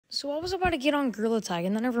So I was about to get on Gorilla Tag,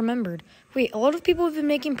 and then I remembered, wait, a lot of people have been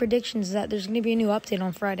making predictions that there's going to be a new update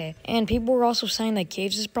on Friday. And people were also saying that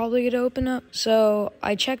Caves is probably going to open up. So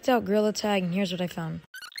I checked out Gorilla Tag, and here's what I found.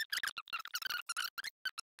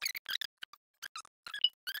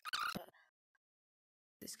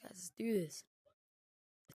 This guys, let's do this.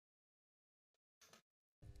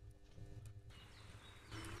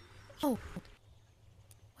 Oh,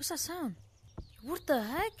 what's that sound? What the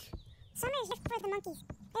heck? Summer is just for the monkeys.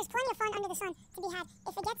 There's plenty of fun under the sun to be had.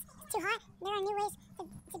 If it gets too hot, there are new ways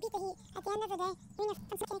to beat the heat. At the end of the day, bring a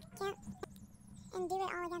camp and do it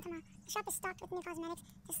all again tomorrow. The shop is stocked with new cosmetics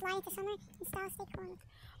to slide into summer and style stay cool.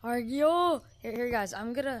 Alright, yo! Here, guys,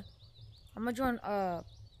 I'm gonna join a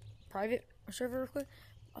private server real quick.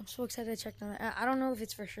 I'm so excited to check on that. I don't know if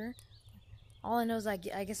it's for sure. All I know is I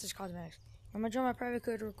guess it's cosmetics. I'm gonna join my private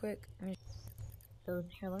code real quick. Here,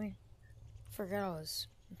 let me. Forgot I was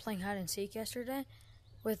playing hide and seek yesterday.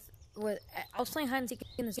 I was playing hide and seek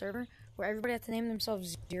in the server where everybody had to name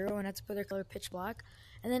themselves 0 and had to put their color pitch black.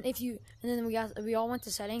 And then we all went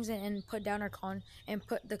to settings and put down our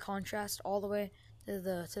put the contrast all the way to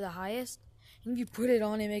the highest. And if you put it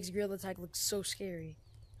on, it makes Gorilla Tag look so scary.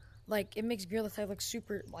 Like it makes Gorilla Tag look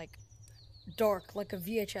super like dark, like a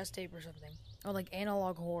VHS tape or something, or like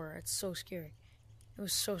analog horror. It's so scary. It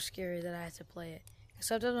was so scary that I had to play it.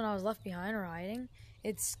 Sometimes when I was left behind or hiding,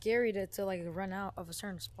 it's scary to like run out of a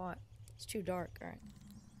certain spot. It's too dark. All right.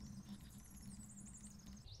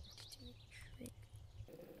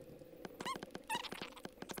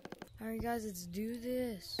 Alright guys, let's do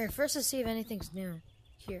this. Alright, first let's see if anything's new.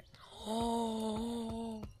 Here.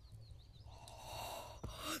 Oh,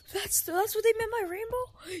 that's what they meant by rainbow?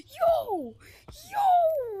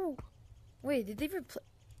 Yo! Wait, did they replace?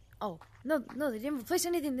 Oh, no, they didn't replace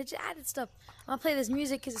anything. They just added stuff. I'm gonna play this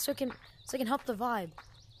music so it can help the vibe.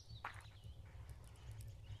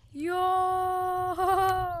 Yo!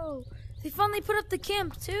 They finally put up the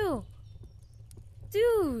camp too.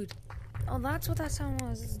 Dude. Oh, that's what that sound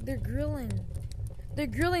was. They're grilling. They're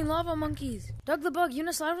grilling lava monkeys. Doug the Bug, you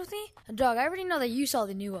wanna slide with me? Doug, I already know that you saw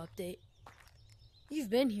the new update.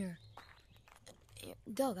 You've been here.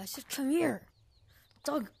 Doug, I said come here.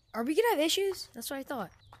 Doug, are we gonna have issues? That's what I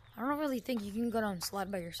thought. I don't really think you can go down and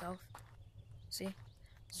slide by yourself. See?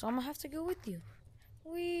 So I'm gonna have to go with you.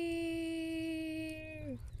 Whee!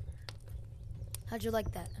 How'd you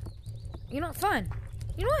like that? You know what? Fun.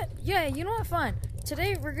 You know what? Yeah, you know what? Fun.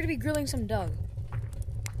 Today we're gonna be grilling some Doug.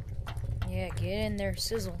 Yeah, get in there,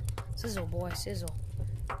 sizzle. Sizzle, boy, sizzle.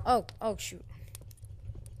 Oh, shoot.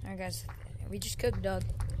 Alright, guys. We just cooked Doug.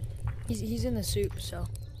 He's in the soup, so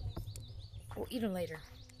we'll eat him later.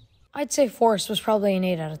 I'd say Forest was probably an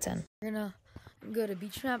 8 out of 10. We're gonna go to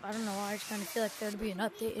Beach Map. I don't know why. I just kind of feel like there'd be an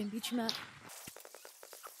update in Beach Map.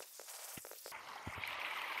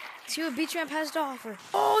 See what Beach Map has to offer.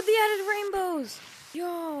 Oh, they added rainbows.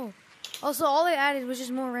 Yo. Also, all they added was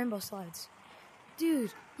just more rainbow slides.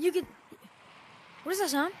 Dude, you could... What is that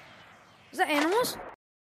sound? Is that animals?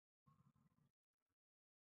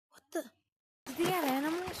 What the... Did they add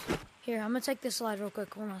animals? Here, I'm gonna take this slide real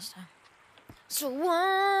quick one last time. So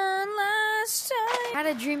one last time. I had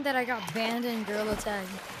a dream that I got banned in Gorilla Tag.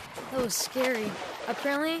 That was scary.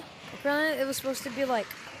 Apparently it was supposed to be like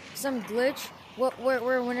some glitch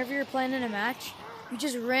where whenever you're playing in a match, you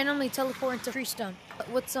just randomly teleport into free stun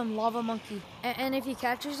with some lava monkey. And if he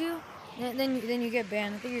catches you, then you get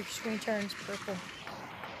banned. I think your screen turns purple.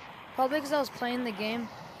 Probably because I was playing the game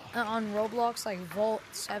on Roblox, like Vault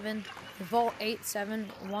 7, Vault 8, 7,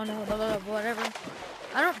 1, whatever.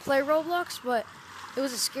 I don't play Roblox, but it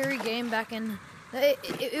was a scary game back in...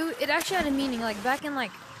 It actually had a meaning, like back in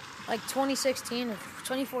like 2016 or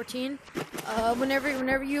 2014.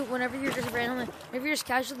 Whenever you're just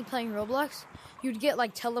casually playing Roblox, you'd get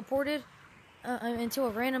like teleported into a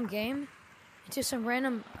random game, into some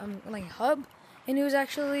random like hub, and it was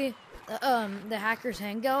actually the hackers'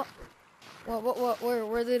 hangout.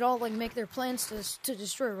 Where they'd all like make their plans to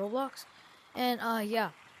destroy Roblox, and yeah.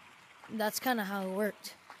 That's kind of how it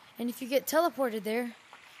worked. And if you get teleported there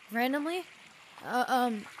randomly,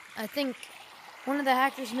 I think one of the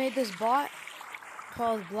hackers made this bot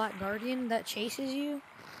called Black Guardian that chases you.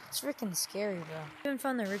 It's freaking scary, bro. I haven't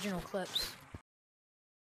found the original clips.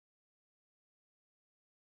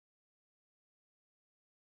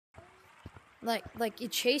 Like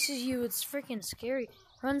it chases you. It's freaking scary.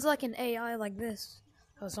 Runs like an AI like this,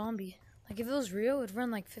 a zombie. Like if it was real, it'd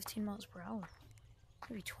run like 15 miles per hour.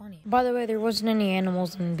 Maybe 20. By the way, there wasn't any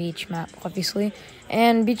animals in Beach Map, obviously.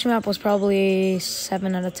 And Beach Map was probably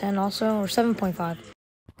 7 out of 10 also, or 7.5.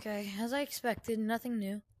 Okay, as I expected, nothing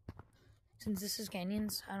new. Since this is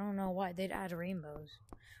Canyons, I don't know why they'd add rainbows.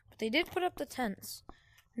 But They did put up the tents,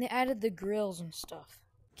 and they added the grills and stuff.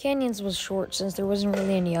 Canyons was short since there wasn't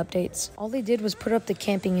really any updates. All they did was put up the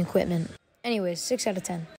camping equipment. Anyways, 6 out of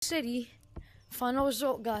 10. City, final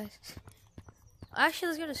result, guys. Actually,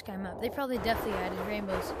 let's go to Sky Map. They probably definitely added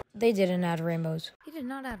rainbows. They didn't add rainbows. He did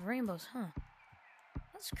not add rainbows, huh?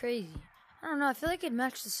 That's crazy. I don't know. I feel like it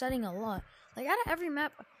matched the setting a lot. Like, out of every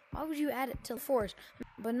map, why would you add it to the forest,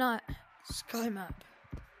 but not Sky Map?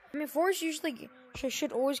 I mean, forest usually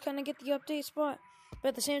should always kind of get the update spot, but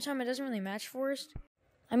at the same time, it doesn't really match forest.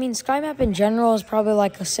 I mean, Sky Map in general is probably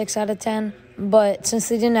like a 6 out of 10, but since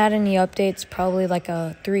they didn't add any updates, probably like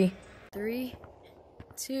a 3. 3,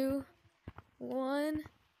 2, 1.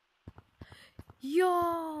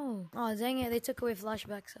 Yo! Oh, dang it, they took away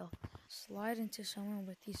flashback cell. Slide into someone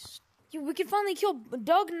with these. Yo, we can finally kill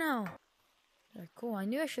Doug now. They're cool. I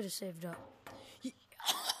knew I should have saved up.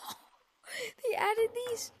 They added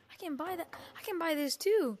these. I can buy that. I can buy this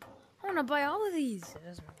too. I want to buy all of these. It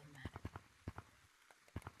doesn't really matter.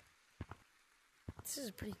 This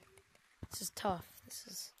is pretty. This is tough. This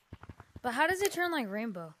is. But how does it turn like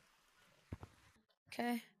rainbow?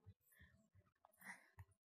 Okay.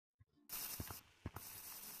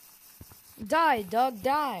 Die, Doug,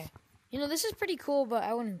 die. You know, this is pretty cool, but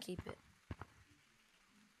I wouldn't keep it.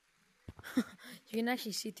 You can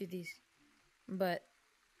actually see through these. But,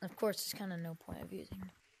 of course, there's kind of no point of using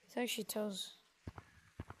it. It actually tells...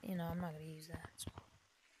 You know, I'm not going to use that. So.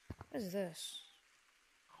 What is this?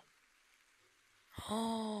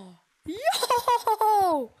 Oh!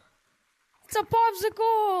 Yo! It's a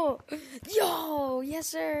popsicle! Yo! Yes,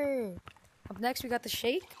 sir! Up next, we got the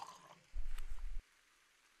shake.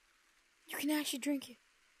 You can actually drink it.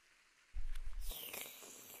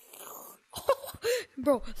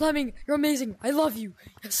 Bro, Lemming, you're amazing. I love you.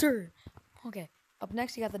 Yes, sir. Okay. Up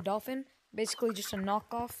next, you got the dolphin. Basically just a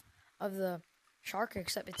knockoff of the shark,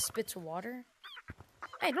 except it spits water.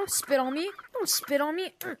 Hey, don't spit on me. Don't spit on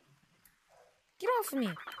me. Get off of me.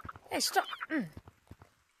 Hey, stop.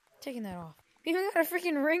 Taking that off. We even got a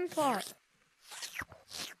freaking ring pot.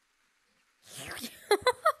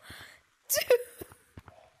 Dude.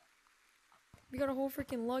 We got a whole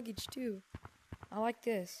freaking luggage, too. I like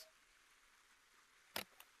this.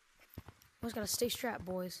 Always gotta stay strapped,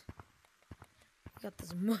 boys. We got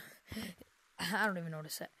this. I don't even know what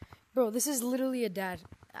to say. Bro, this is literally a dad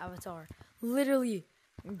avatar. Literally.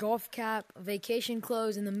 Golf cap, vacation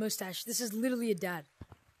clothes, and the mustache. This is literally a dad.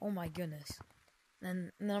 Oh my goodness.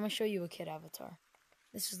 And then I'm gonna show you a kid avatar.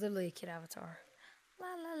 This is literally a kid avatar.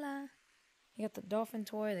 La la la. You got the dolphin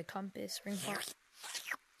toy, the compass, ring pot.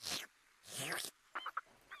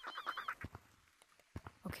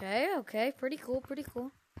 Okay. Pretty cool.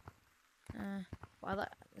 Wow,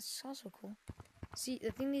 this is also cool. See, I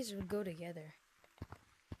think these would go together.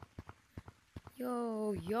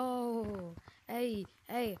 Yo. Hey,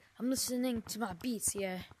 I'm listening to my beats,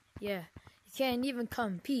 yeah. You can't even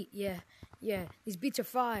compete, yeah. These beats are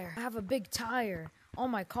fire. I have a big tire on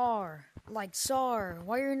my car. Like, Sar,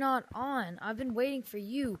 why you're not on? I've been waiting for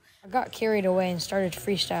you. I got carried away and started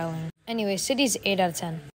freestyling. Anyway, city's 8 out of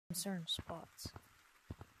 10. Concerned spots.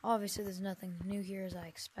 Obviously, there's nothing new here as I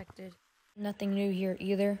expected. Nothing new here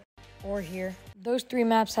either. Or here. Those 3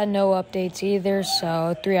 maps had no updates either,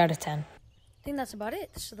 so 3 out of 10. I think that's about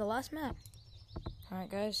it. This is the last map. Alright,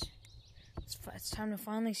 guys. It's time to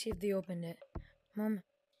finally see if they opened it. Mom.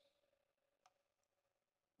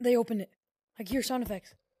 They opened it. I can hear sound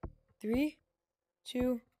effects. 3,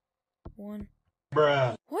 2, 1.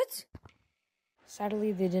 Bruh. What?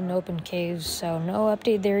 Sadly, they didn't open caves, so no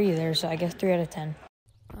update there either, so I guess 3 out of 10.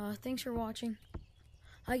 Thanks for watching.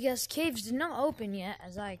 I guess caves did not open yet,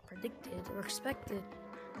 as I predicted or expected.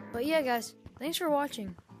 But yeah, guys, thanks for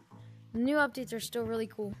watching. The new updates are still really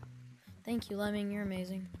cool. Thank you, Lemming, you're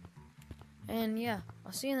amazing. And yeah,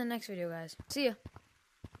 I'll see you in the next video, guys. See ya.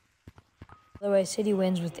 By the way, City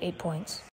wins with 8 points.